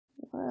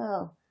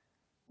go,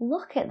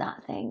 look at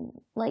that thing.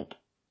 Like,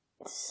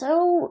 it's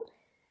so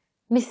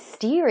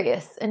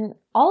mysterious and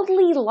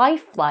oddly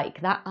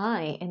lifelike, that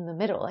eye in the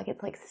middle. Like,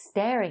 it's like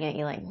staring at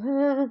you like,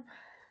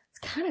 it's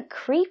kind of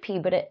creepy,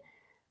 but it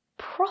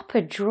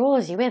proper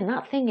draws you in.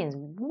 That thing is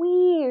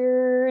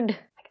weird.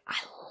 Like, I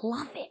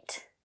love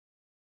it.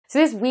 So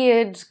this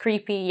weird,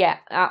 creepy, yet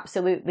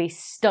absolutely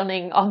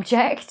stunning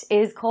object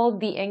is called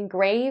the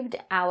Engraved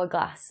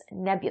Hourglass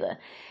Nebula.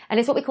 And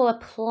it's what we call a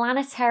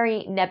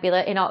planetary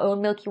nebula in our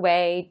own Milky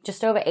Way,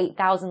 just over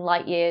 8,000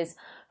 light years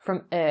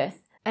from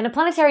Earth. And a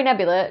planetary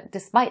nebula,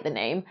 despite the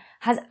name,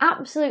 has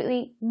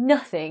absolutely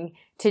nothing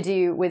to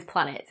do with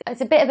planets.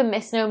 It's a bit of a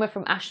misnomer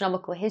from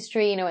astronomical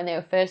history. You know, when they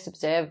were first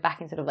observed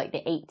back in sort of like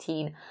the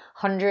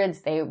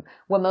 1800s, they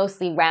were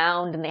mostly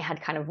round and they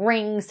had kind of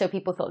rings, so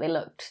people thought they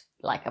looked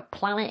like a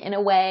planet in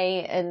a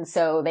way, and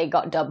so they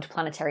got dubbed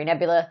Planetary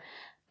Nebula.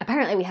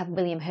 Apparently we have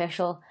William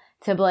Herschel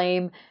to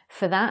blame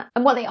for that.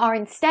 And what they are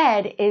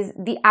instead is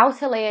the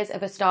outer layers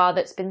of a star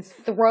that's been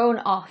thrown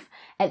off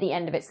at the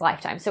end of its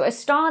lifetime. So a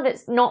star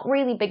that's not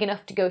really big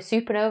enough to go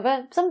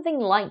supernova, something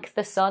like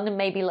the sun and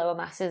maybe lower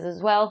masses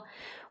as well,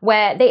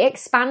 where they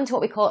expand to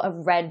what we call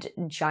a red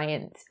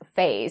giant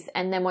phase.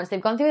 And then once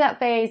they've gone through that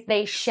phase,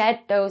 they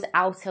shed those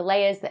outer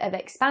layers that have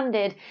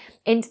expanded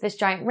into this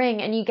giant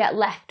ring, and you get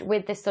left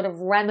with this sort of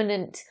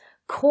remnant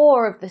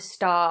core of the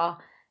star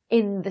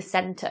in the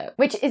center,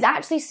 which is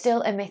actually still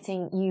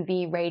emitting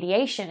UV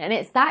radiation. And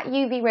it's that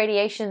UV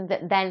radiation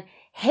that then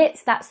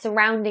hits that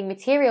surrounding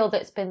material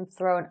that's been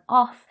thrown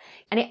off,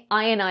 and it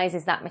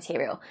ionizes that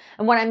material.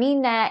 And what I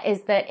mean there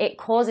is that it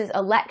causes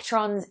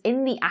electrons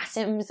in the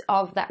atoms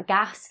of that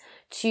gas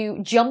to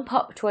jump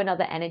up to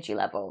another energy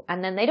level.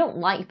 And then they don't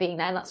like being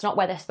there. That's not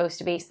where they're supposed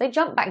to be. So they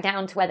jump back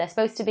down to where they're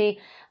supposed to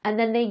be, and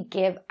then they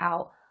give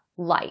out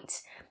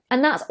light.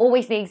 And that's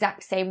always the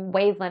exact same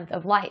wavelength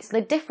of light. So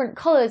the different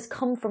colors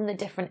come from the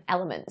different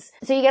elements.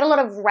 So you get a lot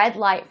of red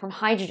light from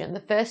hydrogen,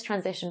 the first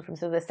transition from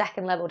sort of the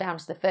second level down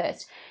to the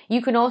first.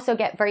 You can also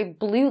get very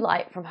blue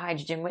light from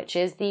hydrogen, which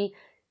is the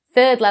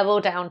third level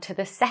down to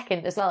the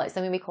second as well. It's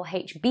something we call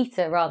H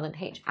beta rather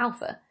than H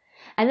alpha.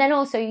 And then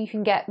also you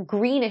can get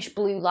greenish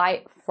blue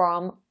light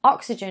from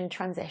oxygen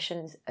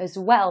transitions as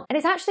well. And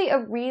it's actually a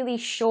really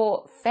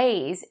short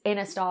phase in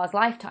a star's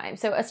lifetime.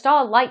 So a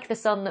star like the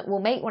sun that will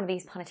make one of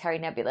these planetary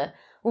nebula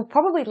will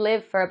probably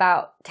live for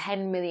about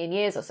 10 million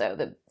years or so,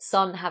 the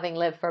sun having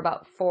lived for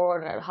about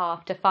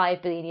 4.5 to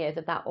 5 billion years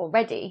of that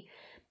already.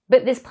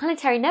 But this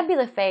planetary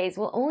nebula phase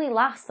will only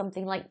last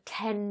something like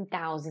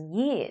 10,000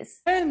 years.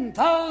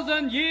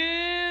 10,000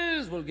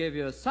 years will give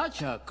you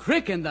such a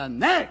crick in the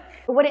neck.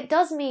 But what it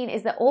does mean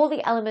is that all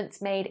the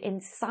elements made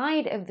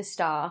inside of the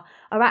star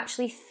are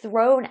actually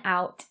thrown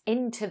out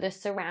into the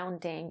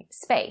surrounding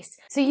space.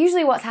 So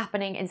usually what's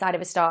happening inside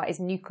of a star is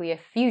nuclear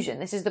fusion.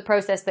 This is the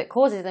process that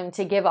causes them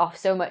to give off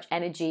so much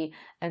energy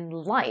and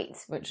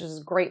light, which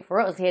is great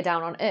for us here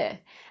down on Earth.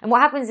 And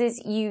what happens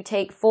is you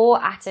take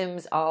 4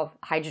 atoms of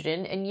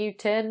hydrogen and you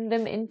turn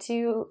them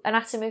into an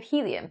atom of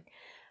helium.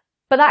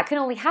 But that can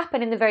only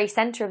happen in the very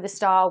center of the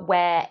star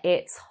where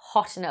it's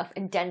hot enough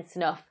and dense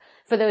enough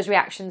for those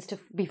reactions to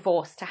be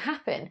forced to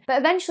happen. But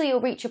eventually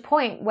you'll reach a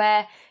point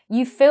where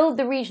you filled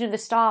the region of the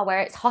star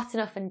where it's hot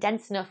enough and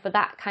dense enough for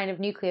that kind of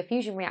nuclear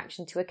fusion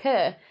reaction to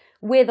occur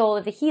with all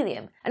of the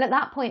helium. And at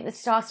that point, the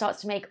star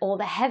starts to make all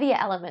the heavier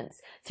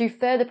elements through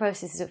further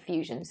processes of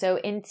fusion. So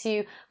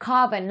into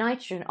carbon,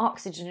 nitrogen,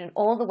 oxygen, and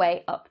all the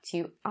way up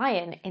to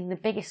iron in the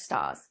biggest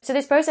stars. So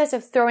this process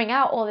of throwing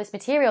out all this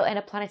material in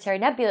a planetary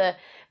nebula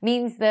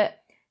means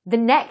that the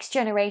next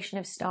generation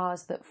of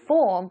stars that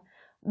form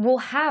will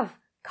have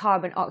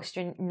carbon,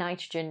 oxygen,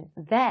 nitrogen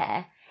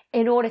there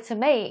in order to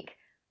make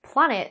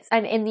planets,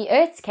 and in the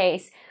Earth's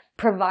case,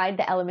 provide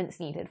the elements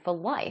needed for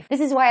life.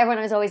 This is why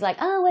everyone was always like,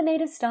 oh, we're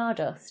made of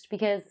stardust,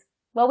 because,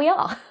 well, we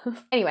are.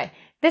 Anyway,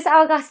 this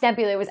Hourglass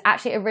Nebula was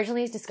actually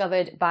originally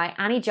discovered by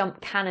Annie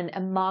Jump Cannon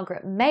and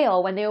Margaret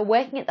Mayall when they were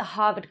working at the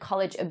Harvard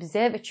College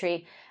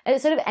Observatory at the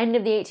sort of end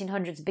of the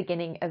 1800s,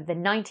 beginning of the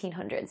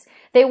 1900s.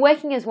 They were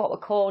working as what were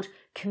called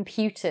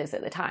computers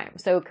at the time.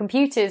 So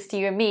computers, to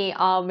you and me,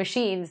 are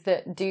machines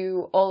that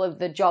do all of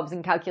the jobs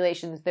and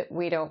calculations that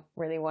we don't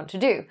really want to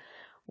do.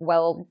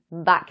 Well,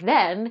 back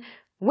then,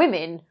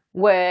 women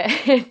were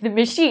the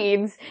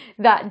machines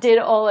that did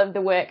all of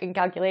the work and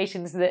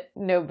calculations that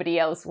nobody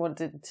else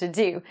wanted to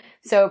do.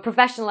 So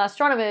professional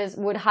astronomers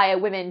would hire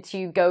women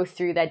to go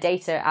through their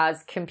data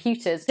as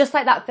computers. Just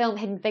like that film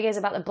Hidden Figures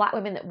about the black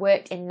women that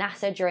worked in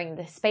NASA during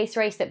the space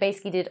race that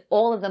basically did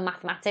all of the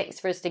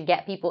mathematics for us to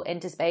get people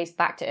into space,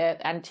 back to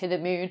Earth and to the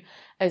moon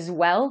as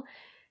well.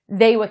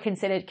 they were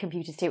considered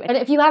computers too. And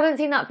if you haven't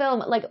seen that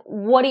film, like,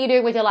 what are you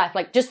doing with your life?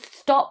 Like, just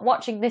stop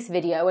watching this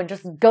video and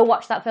just go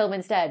watch that film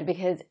instead,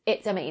 because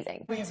it's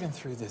amazing. We have been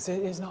through this.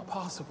 It is not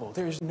possible.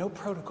 There is no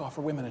protocol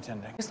for women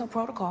attending. There's no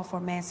protocol for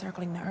a man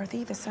circling the Earth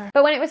either, sir.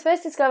 But when it was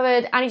first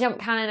discovered, Annie Jump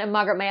Cannon and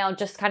Margaret Mayall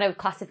just kind of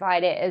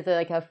classified it as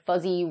like a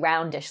fuzzy,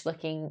 roundish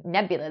looking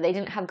nebula. They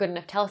didn't have good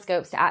enough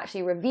telescopes to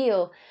actually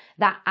reveal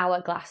that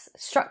hourglass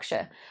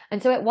structure.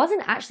 And so it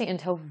wasn't actually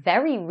until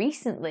very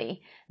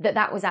recently that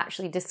that was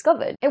actually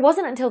discovered. It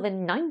wasn't until the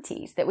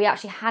 90s that we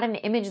actually had an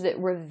image that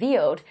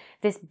revealed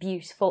this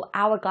beautiful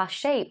hourglass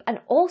shape, and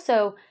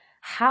also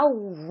how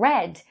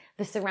red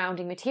the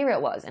surrounding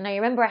material was. And now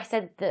you remember I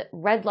said that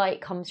red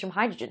light comes from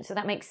hydrogen, so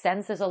that makes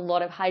sense. There's a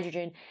lot of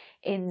hydrogen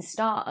in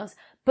stars.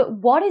 But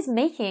what is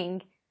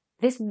making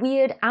this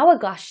weird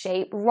hourglass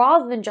shape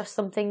rather than just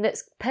something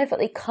that's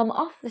perfectly come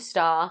off the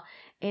star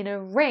in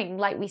a ring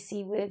like we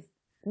see with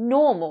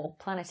normal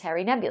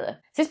planetary nebula?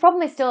 So this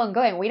problem is still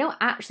ongoing. We don't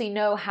actually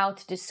know how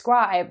to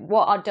describe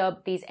what are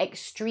dubbed these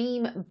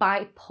extreme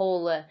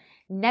bipolar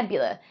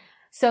nebula.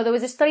 So there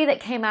was a study that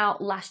came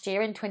out last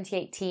year in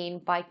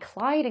 2018 by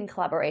Clyde and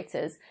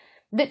collaborators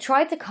that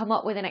tried to come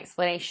up with an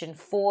explanation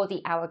for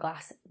the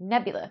hourglass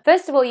nebula.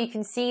 First of all, you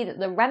can see that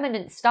the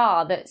remnant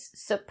star that's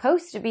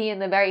supposed to be in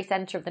the very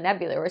center of the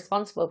nebula,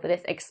 responsible for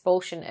this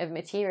expulsion of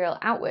material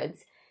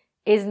outwards,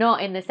 is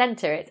not in the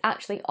center. It's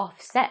actually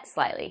offset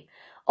slightly.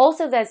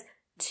 Also, there's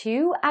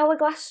two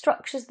hourglass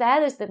structures there.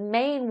 There's the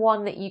main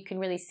one that you can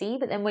really see,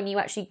 but then when you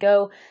actually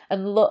go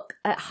and look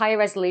at higher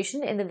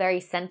resolution in the very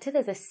center,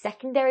 there's a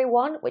secondary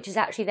one, which is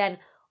actually then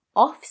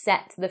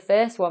offset the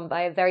first one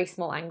by a very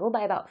small angle,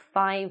 by about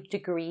 5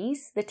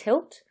 degrees, the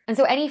tilt. And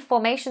so any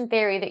formation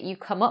theory that you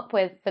come up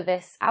with for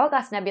this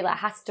hourglass nebula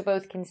has to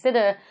both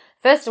consider,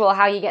 first of all,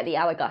 how you get the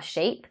hourglass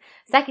shape,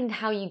 second,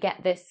 how you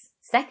get this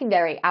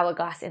secondary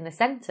hourglass in the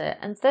center,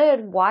 and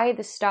third, why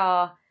the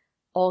star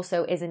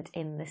also isn't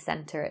in the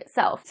center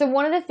itself. So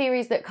one of the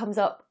theories that comes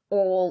up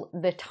all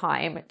the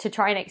time to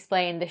try and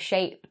explain the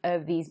shape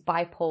of these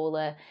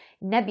bipolar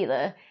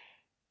nebula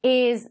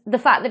is the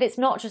fact that it's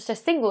not just a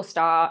single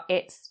star,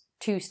 it's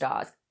two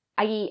stars,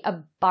 i.e. a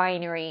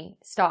binary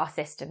star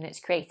system that's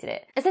created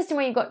it. A system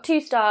where you've got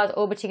two stars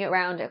orbiting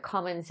around a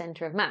common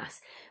center of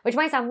mass, which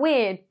might sound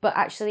weird, but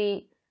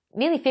actually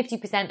nearly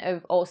 50%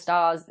 of all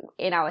stars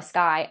in our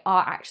sky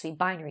are actually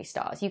binary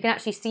stars. You can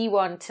actually see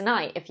one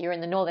tonight if you're in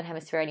the northern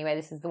hemisphere anyway.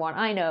 This is the one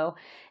I know.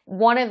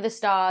 One of the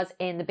stars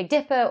in the Big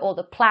Dipper or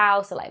the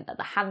plough, so like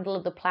the handle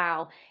of the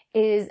plough,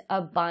 is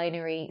a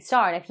binary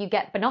star. And if you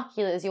get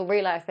binoculars, you'll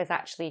realize there's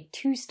actually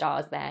two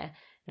stars there,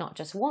 not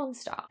just one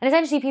star. And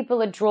essentially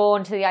people are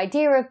drawn to the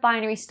idea of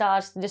binary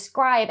stars to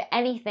describe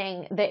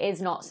anything that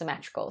is not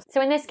symmetrical.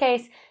 So in this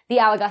case, the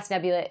Hourglass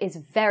Nebula is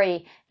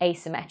very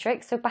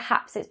asymmetric, so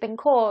perhaps it's been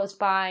caused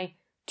by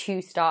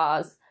two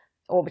stars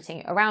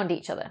orbiting around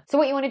each other. So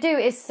what you want to do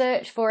is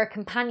search for a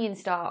companion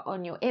star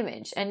on your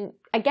image. And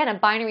again, a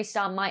binary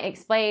star might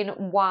explain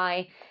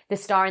why the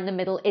star in the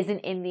middle isn't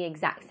in the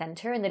exact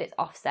center and that it's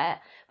offset.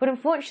 But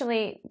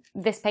unfortunately,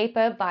 this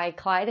paper by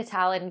Clyde et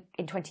al. in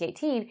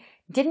 2018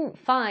 didn't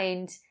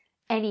find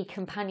any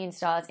companion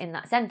stars in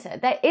that center.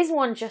 There is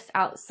one just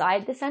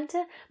outside the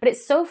center, but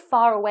it's so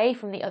far away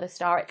from the other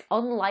star, it's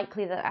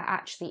unlikely that they're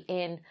actually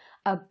in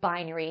a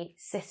binary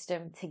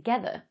system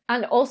together.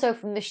 And also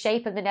from the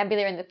shape of the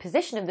nebula and the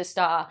position of the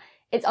star,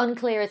 it's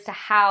unclear as to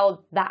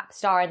how that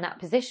star in that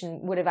position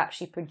would have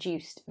actually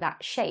produced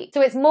that shape. So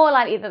it's more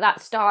likely that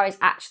that star is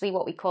actually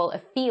what we call a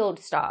field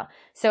star.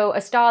 So a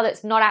star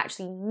that's not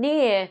actually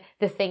near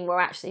the thing we're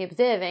actually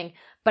observing,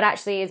 but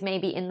actually is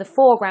maybe in the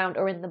foreground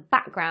or in the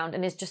background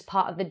and is just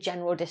part of the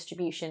general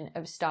distribution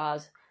of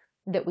stars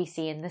that we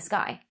see in the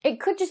sky.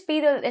 It could just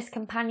be though that this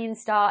companion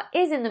star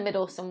is in the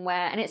middle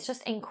somewhere and it's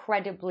just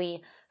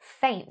incredibly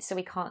faint, so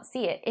we can't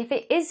see it. If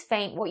it is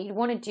faint, what you'd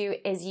want to do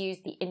is use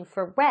the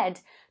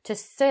infrared to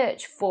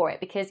search for it,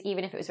 because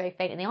even if it was very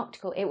faint in the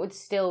optical, it would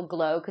still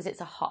glow because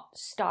it's a hot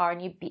star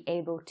and you'd be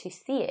able to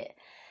see it.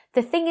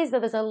 The thing is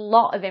that there's a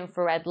lot of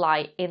infrared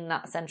light in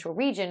that central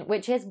region,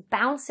 which is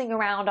bouncing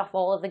around off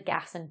all of the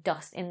gas and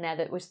dust in there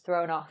that was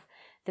thrown off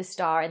the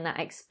star in that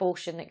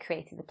expulsion that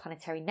created the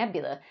planetary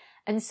nebula.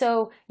 And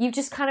so you've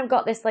just kind of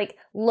got this like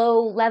low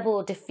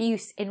level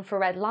diffuse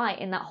infrared light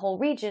in that whole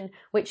region,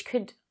 which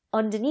could,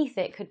 underneath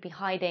it, could be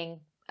hiding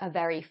a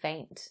very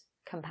faint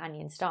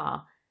companion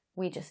star.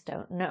 We just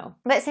don't know.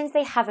 But since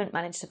they haven't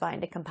managed to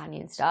find a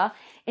companion star,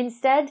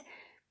 instead,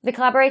 the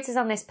collaborators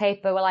on this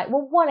paper were like,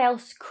 well, what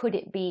else could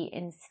it be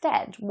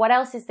instead? What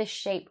else is this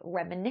shape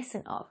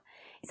reminiscent of?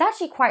 It's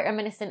actually quite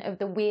reminiscent of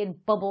the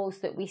weird bubbles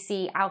that we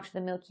see out of the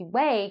Milky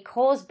Way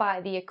caused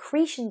by the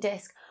accretion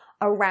disk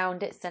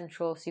around its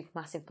central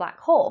supermassive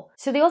black hole.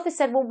 So the author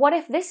said, well, what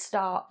if this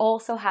star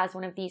also has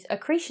one of these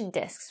accretion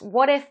disks?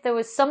 What if there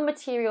was some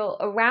material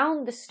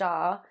around the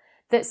star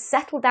that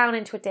settled down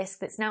into a disk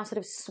that's now sort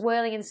of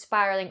swirling and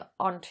spiraling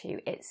onto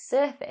its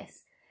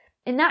surface?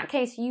 In that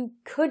case, you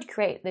could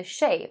create this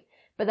shape,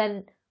 but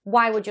then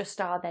why would your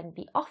star then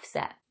be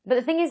offset? But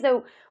the thing is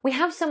though, we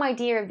have some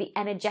idea of the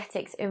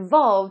energetics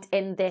involved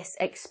in this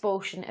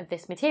expulsion of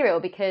this material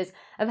because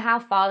of how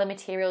far the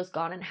material's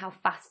gone and how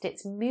fast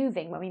it's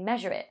moving when we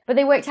measure it. But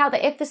they worked out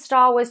that if the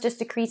star was just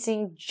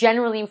accreting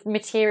generally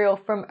material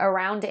from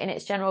around it in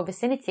its general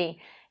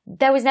vicinity,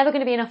 there was never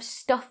going to be enough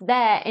stuff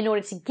there in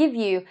order to give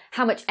you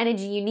how much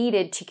energy you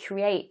needed to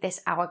create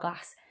this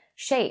hourglass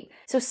shape.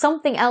 So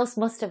something else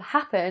must have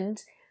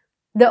happened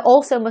that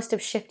also must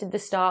have shifted the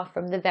star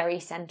from the very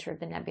center of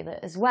the nebula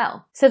as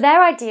well. So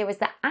their idea was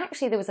that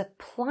actually there was a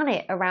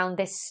planet around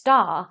this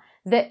star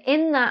that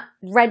in that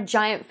red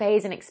giant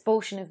phase and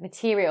expulsion of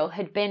material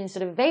had been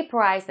sort of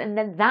vaporized, and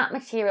then that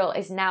material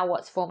is now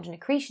what's formed an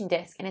accretion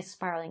disk and is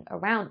spiraling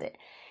around it.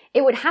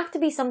 It would have to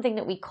be something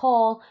that we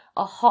call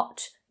a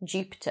hot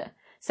Jupiter.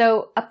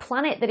 So a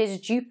planet that is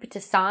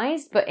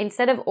Jupiter-sized, but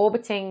instead of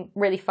orbiting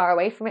really far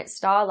away from its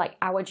star like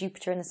our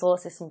Jupiter in the solar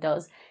system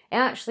does, it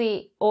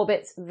actually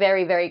orbits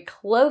very, very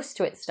close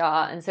to its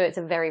star, and so it's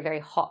a very, very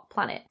hot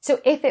planet.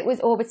 So if it was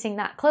orbiting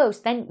that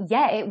close, then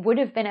yeah, it would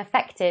have been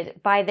affected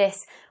by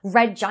this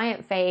red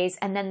giant phase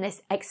and then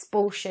this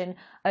expulsion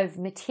of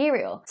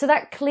material. So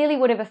that clearly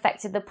would have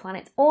affected the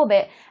planet's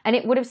orbit, and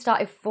it would have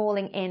started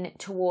falling in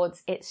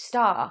towards its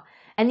star.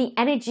 And the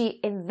energy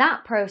in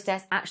that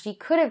process actually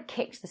could have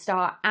kicked the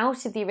star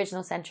out of the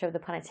original center of the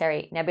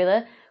Planetary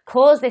Nebula,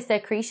 caused this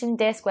accretion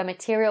disk where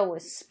material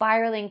was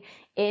spiraling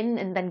in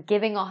and then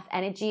giving off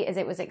energy as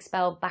it was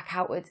expelled back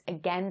outwards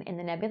again in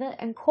the nebula,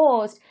 and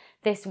caused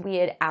this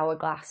weird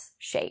hourglass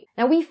shape.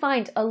 Now we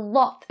find a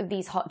lot of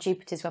these hot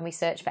Jupiters when we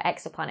search for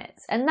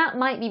exoplanets, and that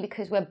might be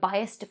because we're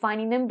biased to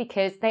finding them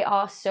because they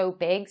are so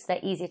big, so they're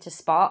easier to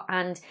spot,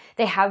 and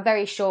they have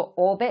very short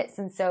orbits,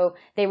 and so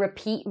they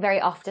repeat very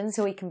often,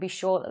 so we can be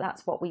sure that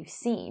that's what we've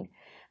seen.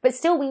 But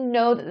still, we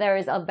know that there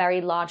is a very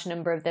large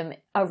number of them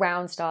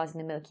around stars in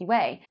the Milky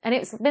Way. And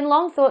it's been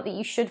long thought that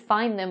you should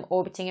find them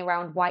orbiting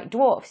around white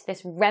dwarfs,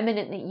 this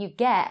remnant that you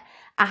get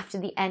after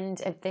the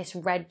end of this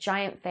red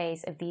giant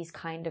phase of these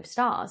kind of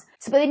stars.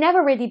 But they've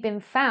never really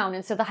been found,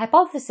 and so the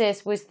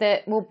hypothesis was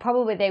that, well,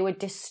 probably they were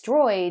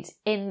destroyed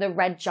in the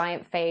red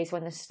giant phase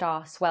when the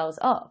star swells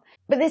up.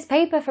 But this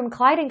paper from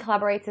Clyde and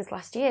collaborators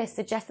last year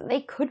suggests that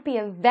they could be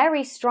a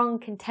very strong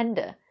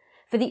contender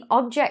for the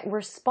object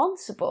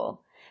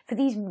responsible for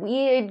these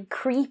weird,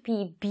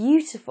 creepy,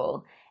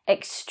 beautiful,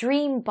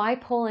 extreme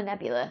bipolar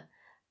nebula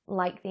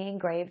like the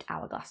Engraved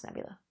Hourglass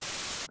Nebula.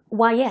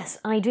 Why yes,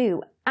 I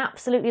do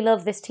absolutely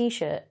love this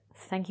t-shirt.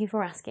 Thank you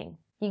for asking.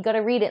 You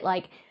gotta read it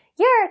like,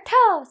 you're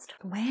toast!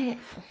 Where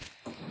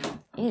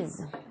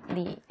is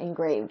the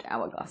Engraved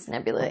Hourglass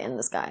Nebula in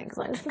the sky? Because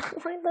I did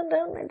not write that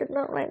down. I did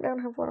not write down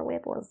how far away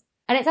it was.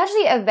 And it's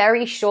actually a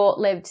very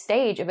short-lived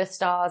stage of a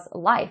star's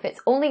life. It's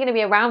only going to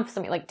be around for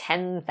something like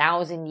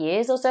 10,000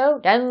 years or so.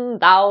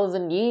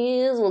 10,000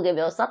 years will give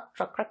you such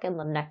a crick in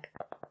the neck.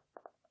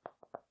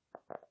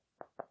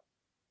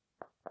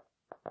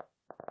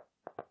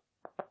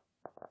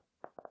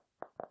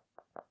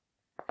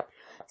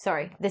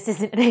 Sorry, this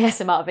isn't an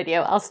ASMR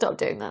video. I'll stop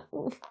doing that.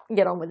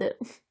 Get on with it.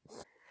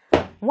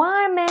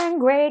 Why men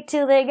great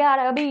till they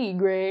gotta be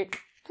great?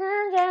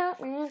 Turns out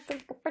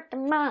it's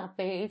my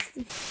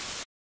face.